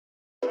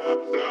Okay,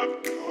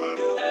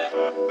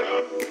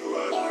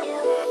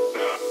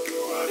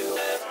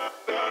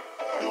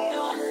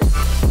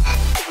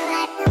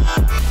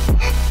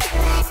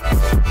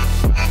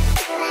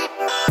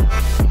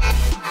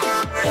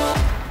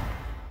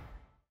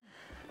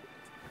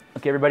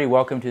 everybody,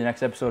 welcome to the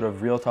next episode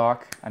of Real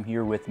Talk. I'm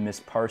here with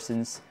Miss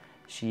Parsons.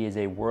 She is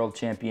a world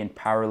champion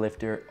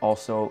powerlifter,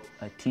 also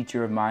a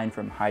teacher of mine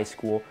from high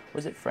school.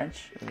 Was it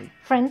French?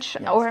 French,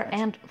 Yeah, or French.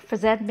 and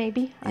Fazed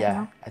maybe? I don't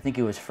know. I think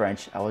it was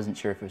French. I wasn't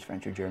sure if it was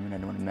French or German. I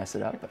don't want to mess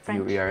it up, but here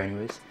French. we are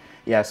anyways.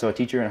 Yeah, so a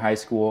teacher in high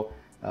school,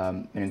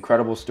 an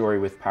incredible story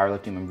with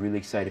powerlifting. I'm really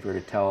excited for her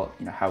to tell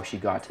how she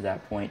got to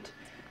that point.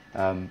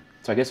 So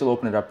I guess we'll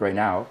open it up right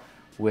now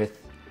with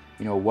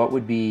what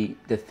would be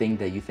the thing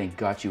that you think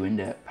got you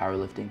into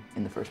powerlifting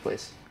in the first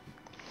place?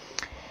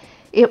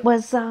 It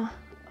was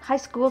high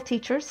school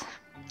teachers,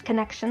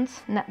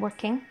 connections,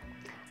 networking.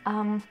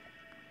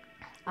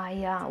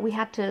 We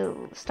had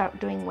to start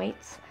doing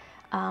weights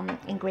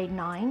in grade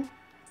 9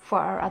 for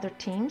our other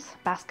teams,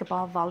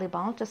 basketball,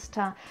 volleyball. Just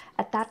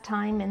at that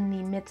time in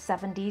the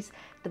mid-70s,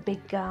 the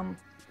big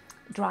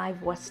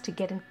drive was to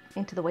get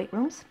into the weight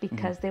rooms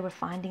because they were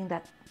finding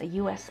that the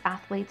U.S.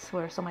 athletes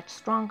were so much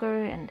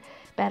stronger and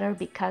better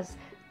because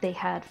they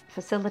had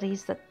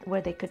facilities where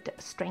they could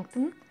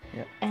strengthen.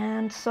 Yep.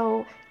 And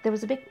so there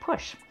was a big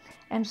push.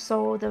 And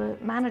so the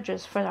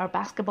managers for our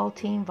basketball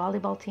team,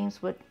 volleyball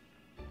teams would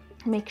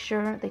make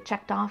sure they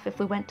checked off if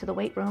we went to the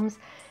weight rooms,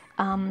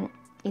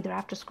 either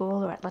after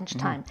school or at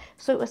lunchtime.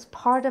 So it was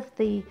part of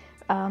the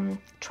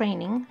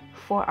training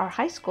for our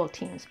high school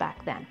teams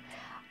back then.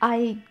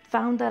 I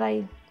found that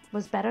I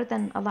was better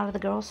than a lot of the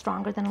girls,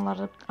 stronger than a lot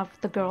of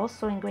the girls.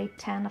 So in grade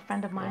 10, a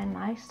friend of mine and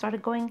I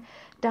started going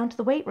down to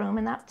the weight room,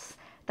 and that's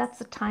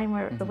the time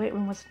where the weight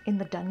room was in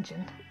the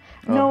dungeon.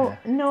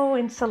 No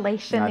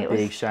insulation. Not it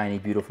big, was shiny,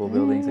 beautiful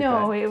buildings like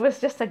that. it was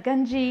just a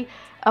gungy,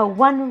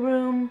 one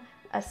room,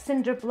 a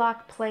cinder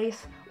block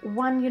place,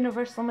 one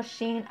universal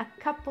machine, a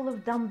couple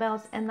of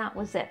dumbbells, and that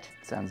was it.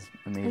 Sounds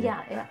amazing.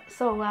 Yeah.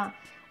 So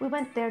we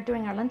went there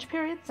during our lunch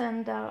periods,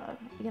 and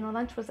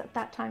lunch was at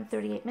that time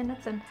 38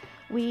 minutes, and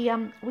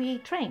we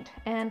trained,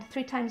 and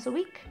 3 times a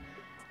week,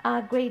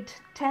 grade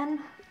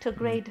 10 to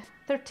grade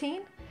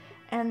 13,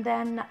 and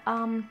then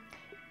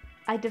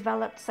I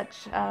developed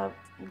such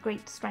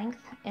great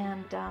strength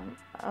and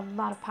a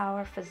lot of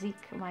power,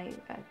 physique.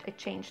 It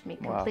changed me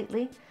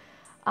completely.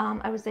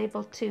 Wow. I was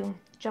able to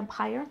jump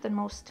higher than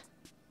most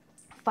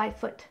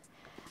 5-foot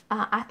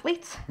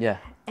athletes. Yeah.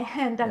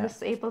 And I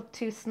was able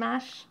to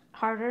smash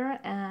harder,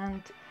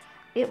 and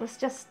it was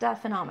just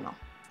phenomenal.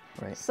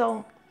 Right.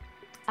 So,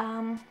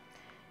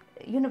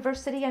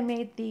 university, I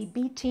made the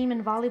B team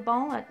in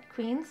volleyball at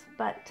Queen's,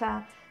 but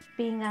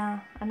being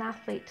an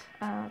athlete,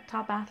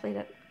 top athlete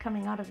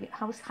coming out of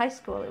high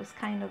school, it was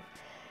kind of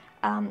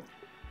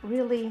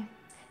really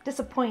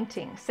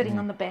disappointing sitting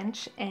on the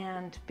bench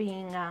and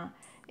being,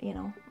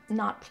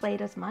 not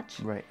played as much.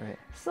 Right.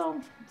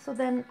 So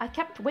then I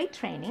kept weight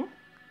training.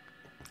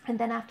 And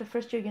then after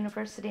first year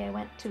university, I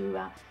went to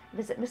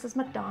visit Mrs.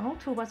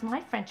 McDonald, who was my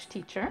French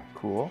teacher.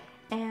 Cool.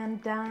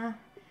 And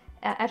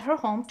at her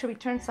home to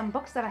return some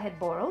books that I had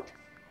borrowed.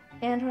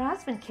 And her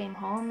husband came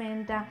home,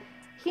 and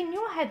he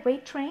knew I had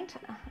weight trained.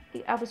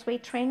 I was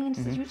weight training, and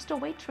he says, "You're still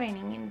weight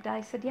training?" And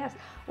I said, "Yes."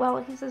 Well,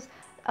 he says,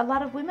 "A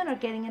lot of women are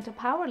getting into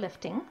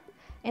powerlifting.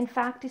 In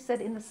fact," he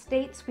said, "in the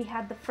States, we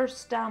had the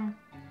first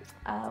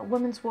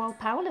Women's World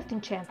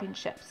Powerlifting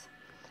Championships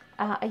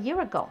a year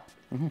ago."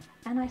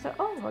 And I thought,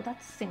 oh, well,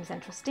 that seems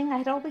interesting. I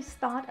had always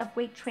thought of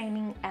weight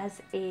training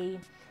as a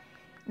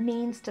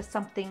means to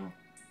something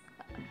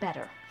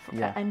better,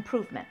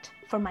 improvement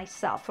for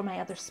myself, for my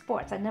other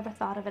sports. I never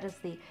thought of it as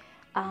the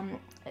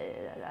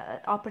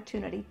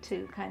opportunity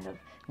to kind of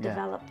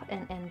develop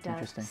and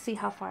see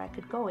how far I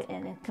could go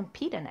and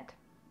compete in it.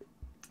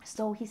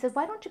 So he said,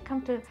 "Why don't you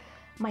come to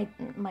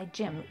my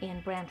gym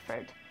in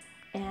Brantford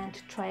and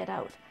try it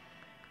out?"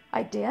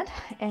 I did,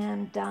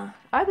 and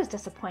I was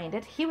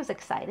disappointed. He was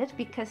excited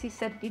because he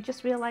said, "You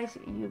just realized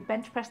you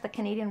bench pressed the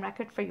Canadian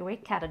record for your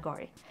weight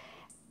category."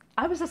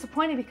 I was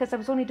disappointed because I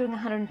was only doing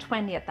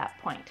 120 at that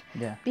point.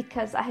 Yeah.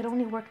 Because I had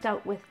only worked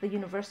out with the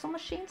universal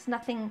machines,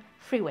 nothing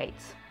free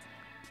weights.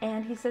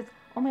 And he says,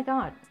 "Oh my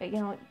God,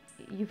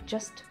 you've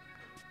just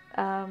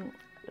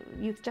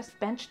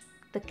benched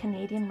the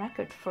Canadian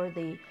record for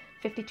the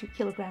 52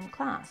 kilogram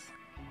class."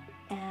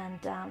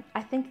 And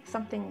I think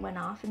something went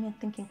off in me,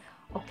 thinking,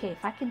 okay,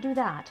 if I can do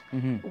that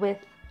with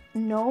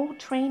no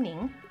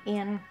training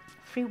in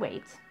free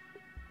weights.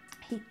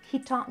 He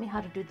taught me how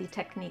to do the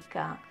technique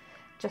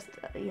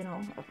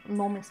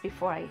moments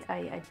before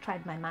I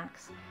tried my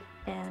max.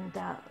 And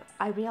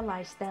I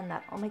realized then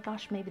that, oh my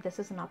gosh, maybe this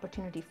is an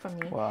opportunity for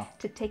me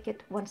to take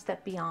it one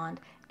step beyond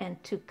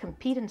and to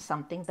compete in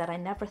something that I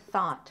never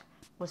thought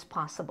was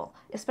possible,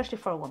 especially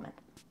for a woman.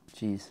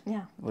 Jeez.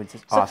 Yeah. Which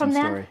is so awesome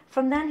story.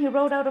 From then, he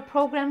wrote out a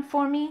program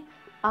for me.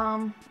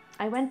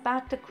 I went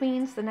back to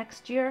Queens the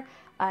next year.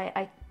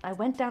 I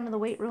went down to the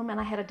weight room, and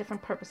I had a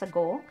different purpose, a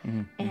goal.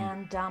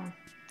 And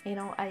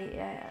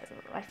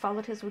I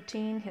followed his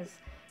routine,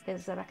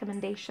 his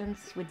recommendations.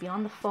 We'd be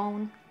on the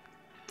phone.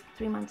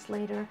 3 months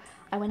later,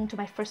 I went into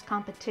my first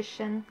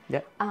competition.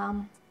 Yep.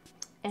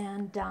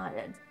 And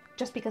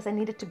just because I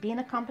needed to be in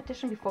a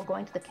competition before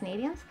going to the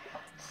Canadians.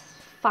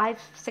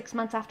 5-6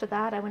 months after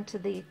that, I went to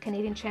the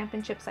Canadian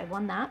Championships. I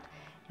won that.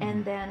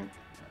 And then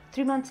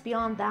 3 months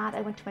beyond that,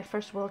 I went to my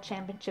first World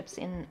Championships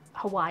in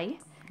Hawaii,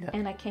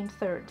 and I came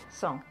third.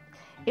 So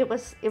it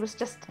was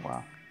just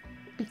Wow.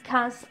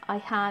 because I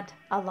had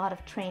a lot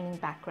of training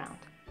background.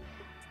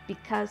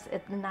 Because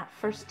in that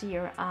first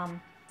year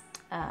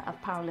of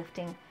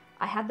powerlifting,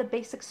 I had the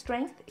basic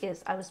strength.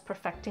 I was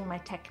perfecting my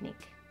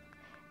technique,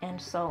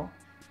 and so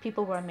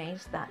people were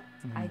amazed that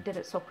I did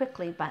it so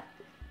quickly. But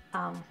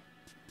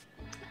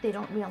they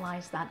don't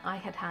realize that I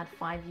had had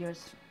 5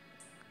 years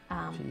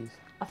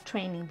of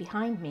training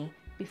behind me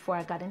before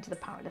I got into the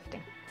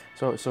powerlifting.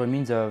 So it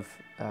means of,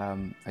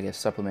 I guess,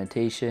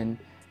 supplementation,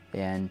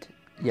 and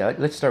yeah,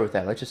 let's start with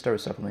that. Let's just start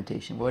with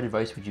supplementation. What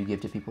advice would you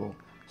give to people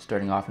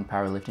starting off in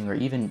powerlifting, or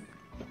even,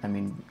 I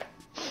mean,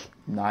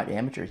 not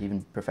amateurs,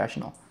 even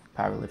professional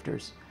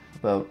powerlifters,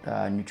 about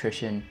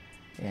nutrition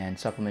and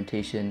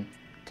supplementation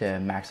to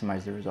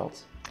maximize the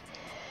results?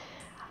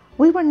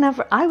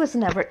 I was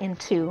never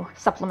into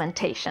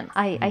supplementation.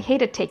 I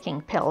hated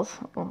taking pills,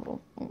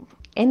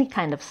 any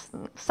kind of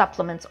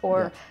supplements,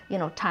 or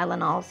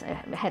Tylenols,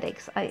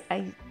 headaches.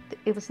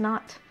 It was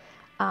not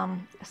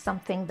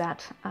something that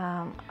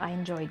I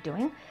enjoyed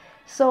doing.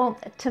 So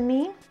to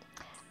me,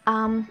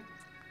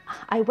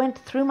 I went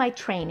through my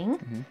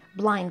training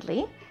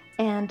blindly,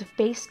 and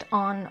based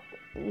on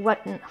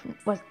what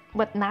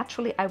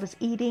naturally I was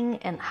eating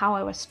and how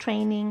I was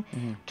training,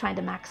 trying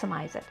to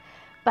maximize it.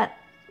 But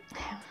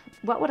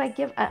what would I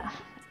give?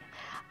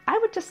 I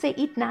would just say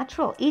eat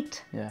natural,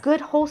 eat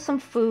good, wholesome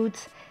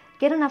foods,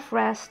 get enough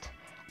rest,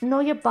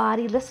 know your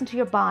body, listen to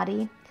your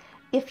body.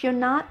 If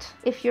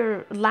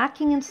you're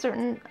lacking in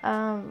certain,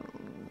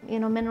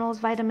 minerals,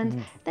 vitamins,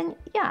 then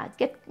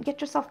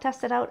get yourself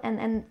tested out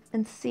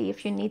and see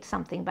if you need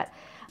something. But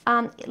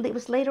it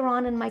was later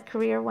on in my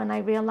career when I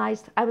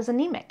realized I was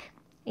anemic.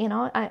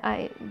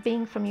 I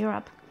being from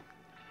Europe,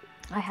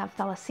 I have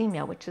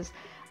thalassemia, which is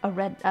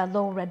a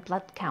low red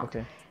blood count.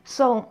 Okay.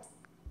 So,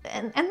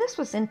 and this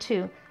was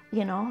into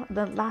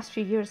the last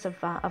few years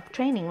of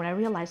training, when I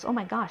realized, oh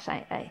my gosh,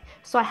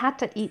 so I had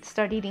to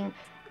start eating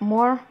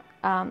more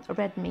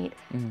red meat,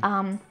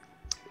 and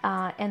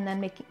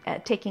then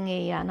taking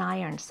an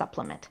iron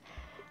supplement.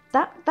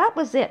 That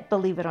was it,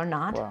 believe it or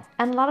not. Wow.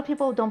 And a lot of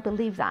people don't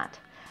believe that.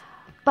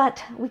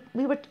 But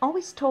we were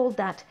always told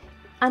that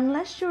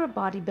unless you're a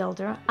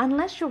bodybuilder,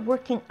 unless you're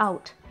working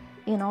out,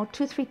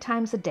 2-3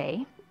 times a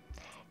day,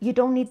 you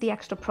don't need the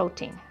extra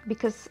protein,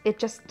 because it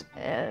just,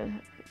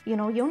 you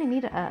only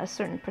need a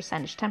certain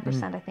percentage,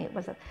 10%, I think it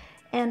was.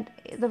 And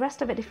the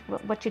rest of it,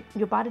 what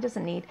your body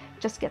doesn't need,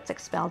 just gets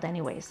expelled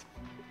anyways.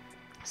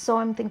 So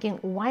I'm thinking,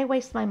 why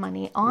waste my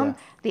money on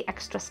the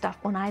extra stuff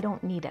when I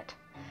don't need it?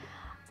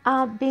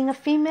 Being a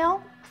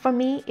female, for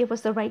me, it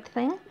was the right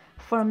thing.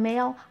 For a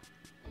male,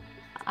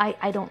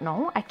 I don't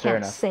know. I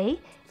can't say.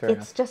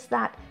 It's just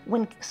that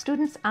when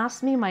students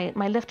ask me,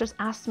 my lifters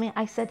asked me,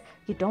 I said,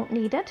 you don't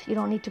need it. You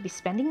don't need to be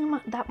spending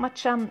that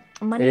much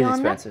money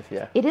on that. It is expensive,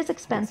 yeah. It is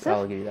expensive.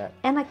 I'll give you that.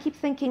 And I keep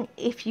thinking,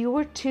 if you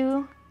were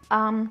to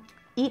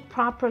eat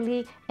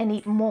properly and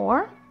eat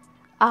more,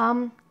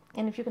 and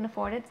if you can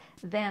afford it,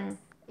 then,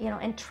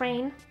 and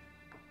train,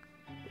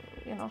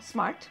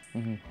 smart,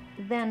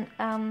 then,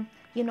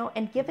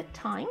 and give it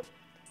time,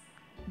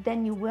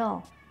 then you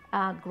will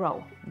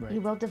grow. Right.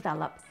 You will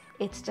develop.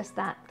 It's just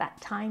that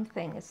time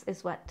thing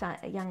is what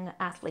young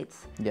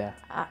athletes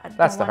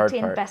That's the don't hard want to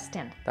part. invest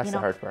in. That's the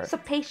hard part. So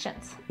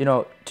patience.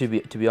 To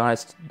be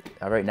honest,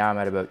 right now I'm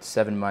at about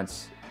 7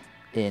 months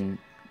in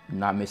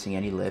not missing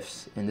any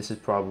lifts, and this is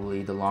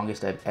probably the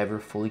longest I've ever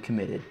fully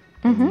committed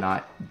and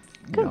not,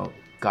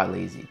 got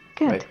lazy.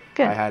 Good. Right?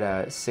 Good. I had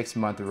a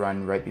 6-month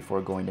run right before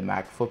going to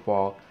MAC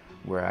football,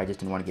 where I just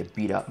didn't want to get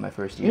beat up my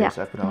first year,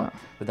 so I put on.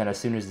 But then as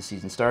soon as the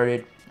season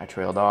started, I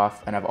trailed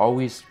off, and I've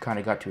always kind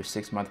of got to a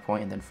 6-month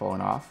point and then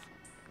fallen off,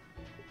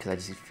 because I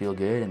just feel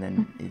good, and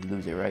then you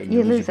lose it, right? And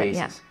you lose your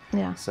bases.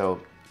 Yeah. So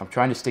I'm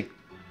trying to stick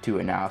to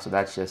it now. So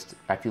that's just,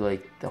 I feel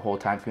like the whole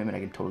time commitment, I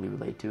can totally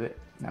relate to it.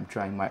 And I'm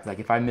trying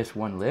if I miss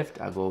one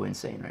lift, I'll go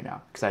insane right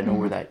now, because I know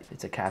where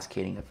it's a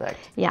cascading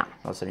effect. Yeah.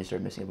 All of a sudden you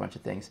start missing a bunch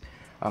of things.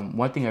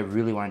 One thing I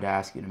really wanted to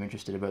ask you, and I'm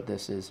interested about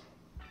this, is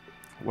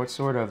what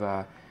sort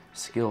of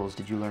skills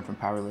did you learn from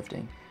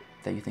powerlifting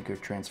that you think are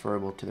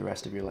transferable to the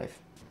rest of your life?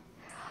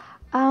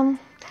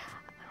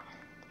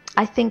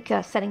 I think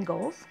setting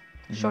goals,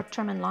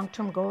 short-term and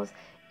long-term goals,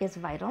 is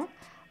vital.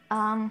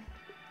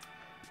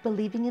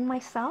 Believing in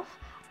myself.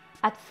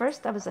 At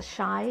first, I was a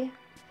shy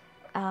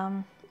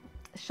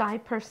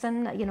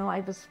person. I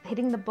was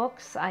hitting the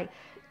books.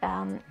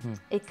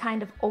 It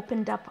kind of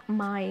opened up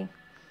my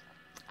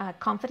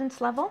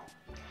confidence level,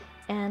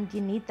 and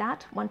you need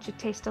that. Once you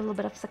taste a little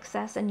bit of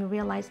success and you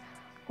realize,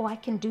 oh, I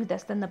can do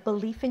this, then the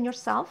belief in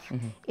yourself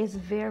is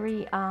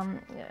very,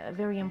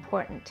 very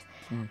important.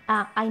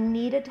 I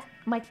needed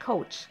my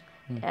coach.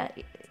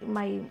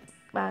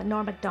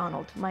 Norm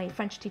Macdonald, my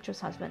French teacher's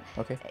husband.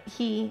 Okay.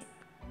 He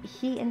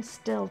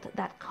instilled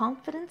that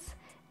confidence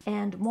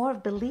and more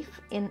of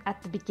belief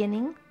at the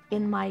beginning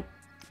in my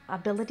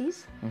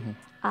abilities,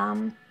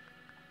 and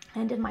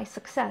in my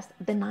success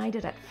than I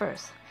did at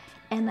first.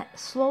 And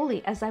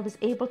slowly, as I was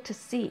able to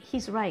see,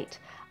 he's right.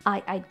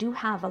 I do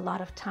have a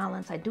lot of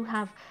talents. I do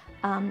have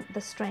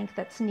the strength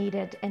that's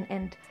needed,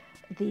 and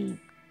the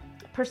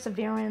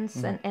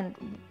perseverance,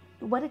 and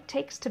what it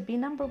takes to be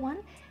number one.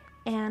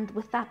 And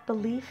with that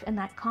belief and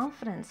that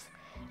confidence,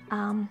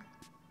 I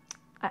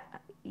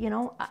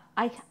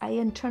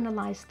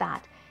internalized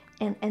that,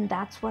 and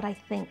that's what I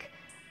think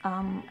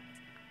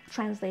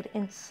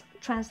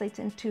translates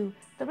into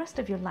the rest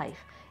of your life.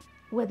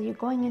 Whether you're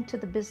going into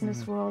the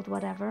business world,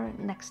 whatever,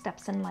 next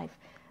steps in life,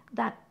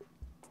 that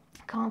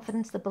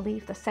confidence, the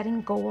belief, the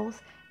setting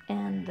goals,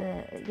 and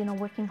the,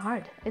 working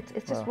hard.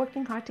 It's just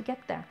working hard to get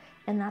there,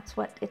 and that's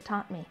what it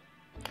taught me.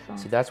 So.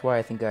 See, that's why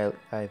I think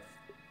I've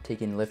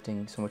taken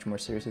lifting so much more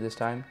seriously this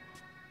time.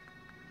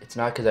 It's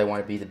not because I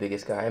want to be the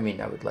biggest guy. I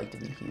mean, I would like to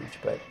be huge,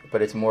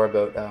 but it's more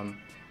about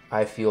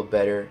I feel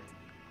better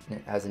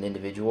as an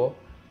individual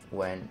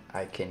when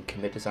I can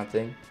commit to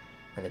something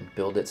and then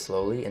build it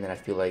slowly, and then I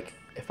feel like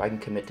if I can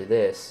commit to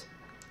this,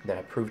 then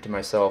I prove to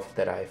myself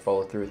that I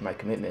follow through with my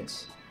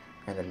commitments,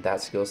 and then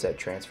that skill set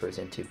transfers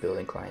into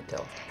building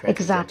clientele,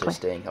 transfers into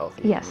staying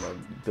healthy, yes.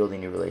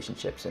 Building new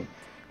relationships, and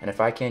if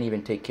I can't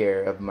even take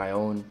care of my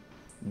own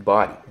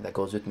body that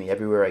goes with me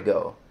everywhere I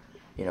go,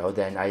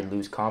 then I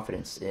lose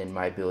confidence in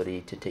my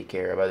ability to take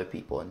care of other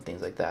people and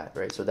things like that,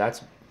 right? So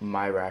that's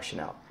my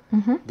rationale.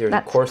 There's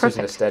of course there's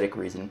an aesthetic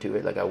reason to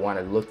it, like I want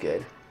to look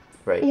good,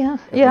 right?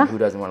 Yeah. Who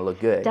doesn't want to look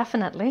good?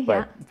 Definitely.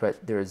 But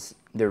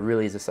there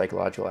really is a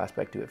psychological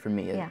aspect to it for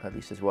me, at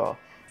least as well.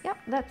 Yep,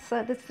 that's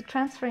the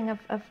transferring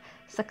of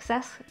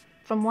success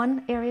from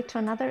one area to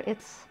another.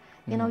 It's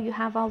you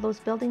have all those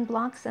building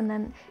blocks, and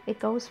then it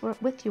goes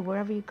with you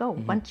wherever you go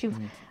once you've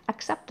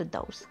accepted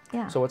those.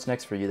 Yeah. So what's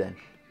next for you then?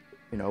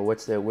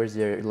 Where's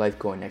your life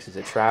going next? Is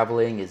it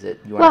traveling? Is it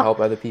you want to help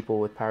other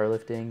people with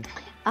powerlifting?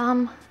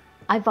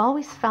 I've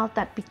always felt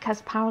that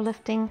because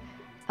powerlifting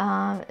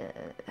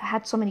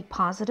had so many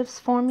positives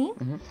for me,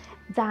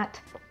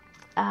 that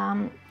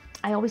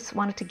I always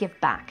wanted to give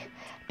back.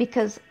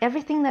 Because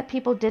everything that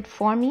people did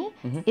for me,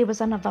 it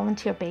was on a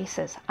volunteer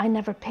basis. I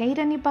never paid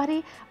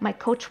anybody. My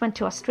coach went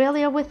to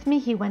Australia with me.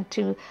 He went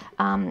to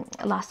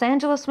Los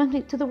Angeles with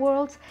me to the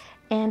Worlds.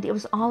 And it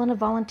was all on a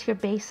volunteer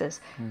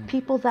basis.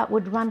 People that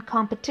would run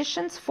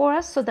competitions for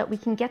us so that we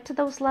can get to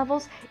those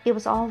levels, it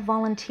was all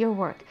volunteer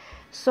work.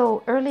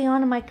 So early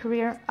on in my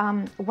career,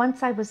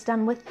 once I was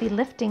done with the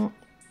lifting,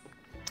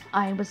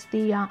 I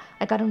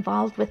got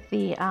involved with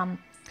the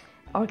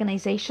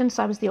organization.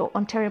 So I was the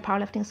Ontario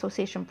Powerlifting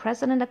Association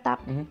president at that,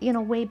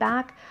 way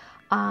back.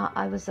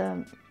 I was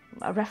a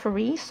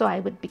referee, so I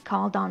would be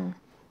called on,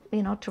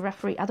 to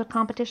referee other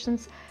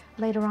competitions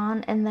later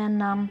on. And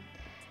then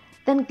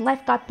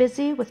life got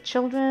busy with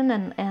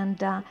children and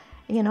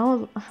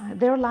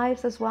their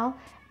lives as well.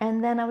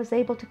 And then I was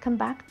able to come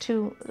back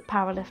to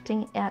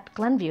powerlifting at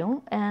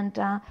Glenview and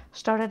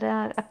started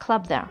a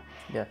club there.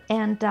 Yeah.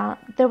 And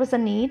there was a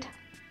need.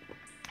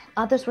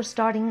 Others were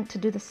starting to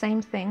do the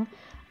same thing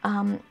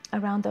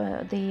around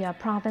the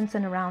province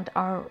and around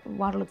our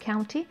Waterloo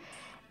County.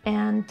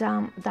 And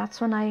that's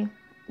when I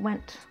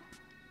went,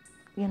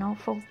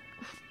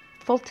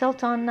 full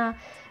tilt on,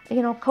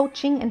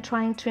 coaching and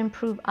trying to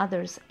improve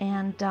others.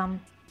 And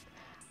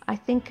I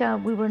think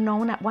we were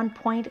known at one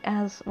point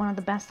as one of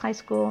the best high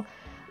school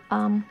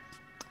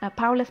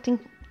powerlifting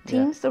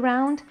teams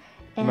around.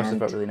 You must have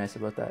felt really nice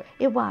about that.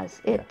 It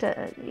was.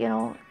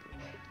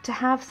 To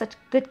have such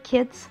good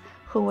kids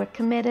who were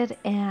committed,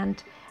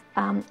 and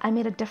I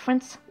made a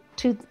difference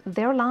to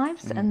their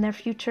lives and their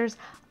futures.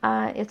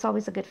 It's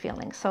always a good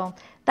feeling. So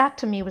that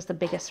to me was the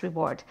biggest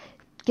reward.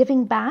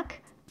 Giving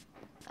back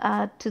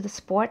to the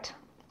sport,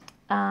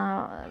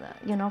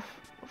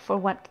 for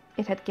what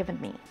it had given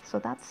me. So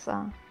that's,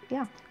 a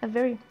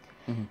very,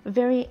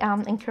 very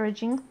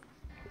encouraging,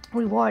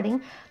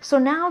 rewarding. So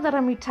now that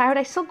I'm retired,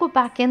 I still go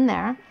back in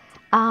there.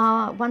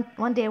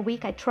 One day a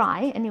week I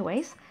try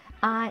anyways,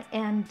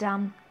 and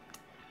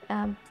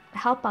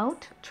help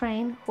out,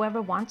 train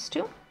whoever wants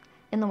to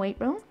in the weight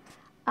room,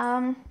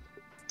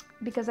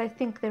 because I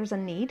think there's a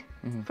need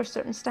for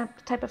certain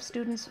type of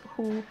students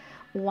who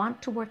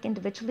want to work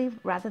individually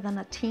rather than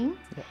a team,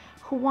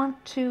 who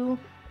want to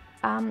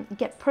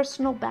get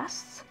personal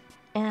bests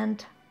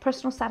and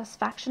personal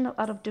satisfaction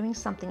out of doing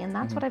something. And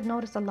that's what I've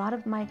noticed a lot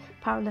of my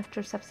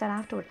powerlifters have said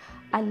afterward.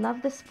 I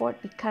love this sport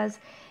because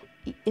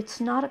it's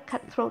not a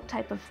cutthroat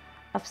type of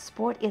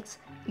sport. It's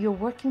you're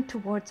working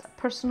towards a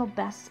personal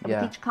best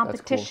of each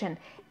competition.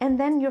 Cool. And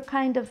then you're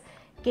kind of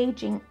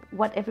gauging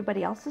what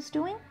everybody else is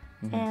doing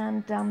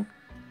and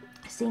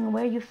seeing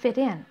where you fit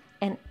in.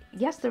 And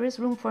yes, there is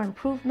room for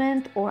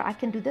improvement, or I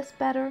can do this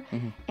better.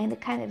 And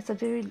it's a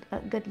very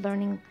good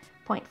learning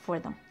point for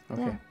them.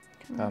 Okay.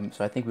 Yeah.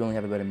 So I think we only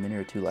have about a minute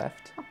or two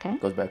left. Okay.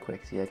 It goes by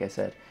quick, see, like I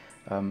said.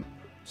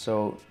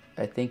 So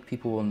I think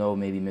people will know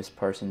maybe Miss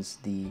Parsons,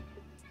 the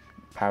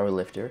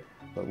powerlifter,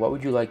 but what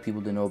would you like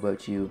people to know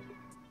about you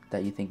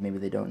that you think maybe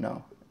they don't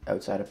know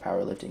outside of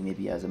powerlifting?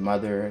 Maybe as a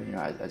mother, you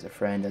know, as a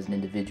friend, as an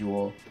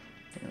individual.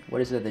 You know,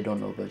 what is it they don't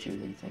know about you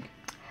that you think?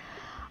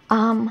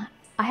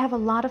 I have a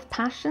lot of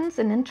passions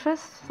and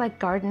interests like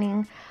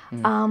gardening,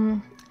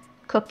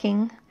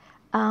 cooking.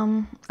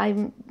 I'm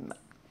a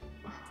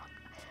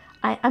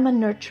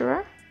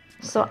nurturer,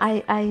 so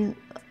I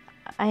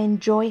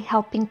enjoy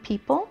helping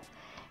people,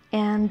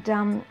 and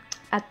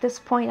at this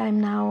point I'm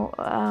now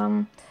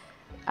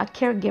a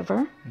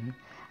caregiver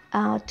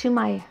to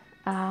my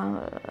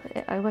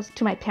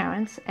to my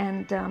parents,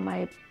 and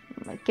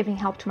giving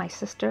help to my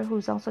sister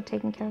who's also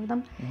taking care of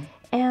them,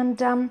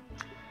 and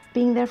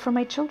being there for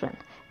my children.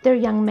 They're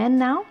young men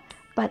now,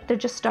 but they're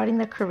just starting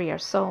their career,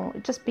 so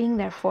just being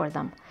there for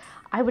them.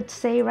 I would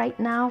say right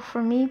now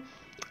for me,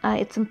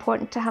 it's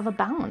important to have a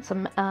balance.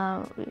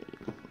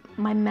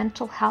 My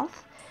mental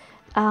health,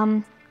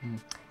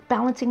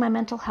 balancing my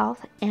mental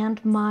health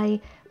and my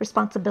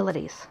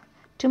responsibilities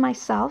to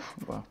myself,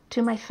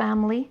 to my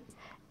family,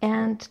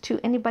 and to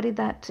anybody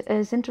that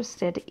is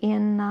interested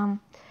in,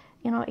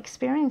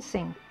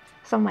 experiencing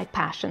some of my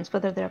passions,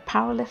 whether they're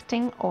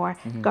powerlifting or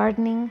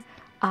gardening,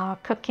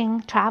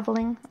 cooking,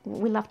 traveling.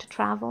 We love to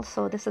travel,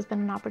 so this has been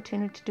an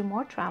opportunity to do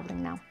more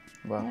traveling now.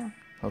 Wow. Yeah.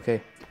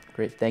 Okay,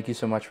 great. Thank you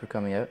so much for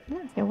coming out.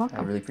 Yeah, you're welcome.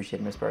 I really appreciate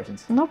it, Ms.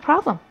 Parsons. No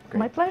problem. Great.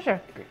 My pleasure.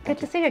 Great. Good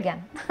to see you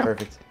again.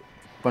 Perfect.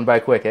 Went by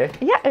quick, eh?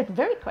 Yeah,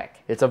 very quick.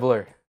 It's a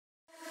blur.